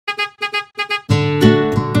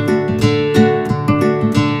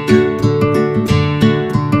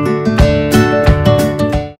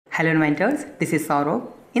Inventors, this is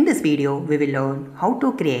Saurabh. In this video, we will learn how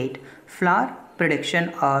to create flower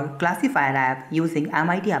prediction or classifier app using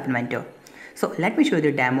MIT App Inventor. So let me show you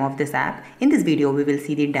the demo of this app. In this video, we will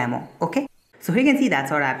see the demo. Okay. So here you can see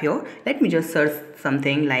that's our app here. Let me just search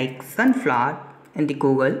something like sunflower in the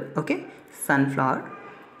Google. Okay. Sunflower.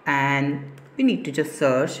 And we need to just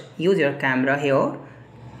search, use your camera here,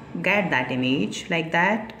 get that image like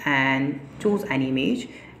that and choose an image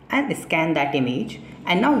and scan that image,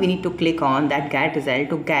 and now we need to click on that get result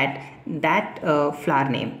to get that flower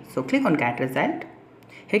name. So click on get result.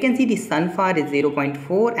 Here you can see the sunflower is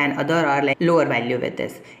 0.4 and other are like lower value with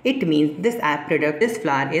this. It means this app product, this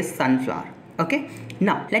flower is sunflower. Okay,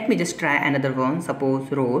 now let me just try another one,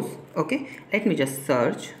 suppose rose. Okay, let me just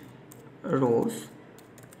search rose.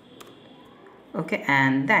 Okay,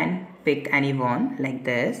 and then pick any one like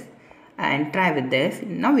this and try with this.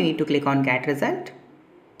 Now we need to click on get result.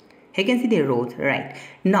 Here you can see the rose, right?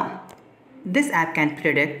 Now this app can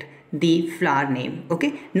predict the flower name.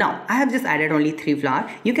 Okay, now I have just added only 3 flowers.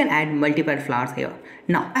 You can add multiple flowers here.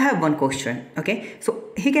 Now I have one question. Okay, so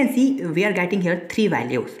here you can see we are getting here 3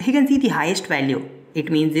 values. Here you can see the highest value, it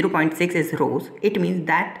means 0.6 is rose. It means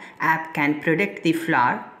that app can predict the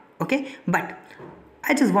flower. Okay, but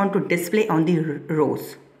I just want to display on the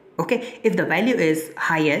rose. Okay, if the value is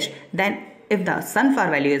highest, then if the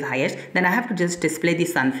sunflower value is highest, then I have to just display the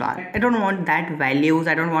sunflower. I don't want that values.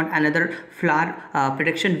 I don't want another flower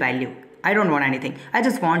prediction value. I don't want anything. I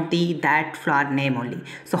just want that flower name only.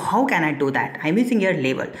 So how can I do that? I'm using your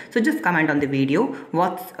label. So just comment on the video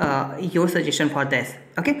what's your suggestion for this.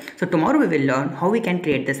 Okay, so tomorrow we will learn how we can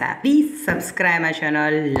create this app. Please subscribe my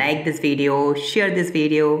channel, like this video, share this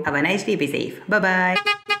video. Have a nice day, be safe. Bye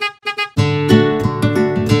bye.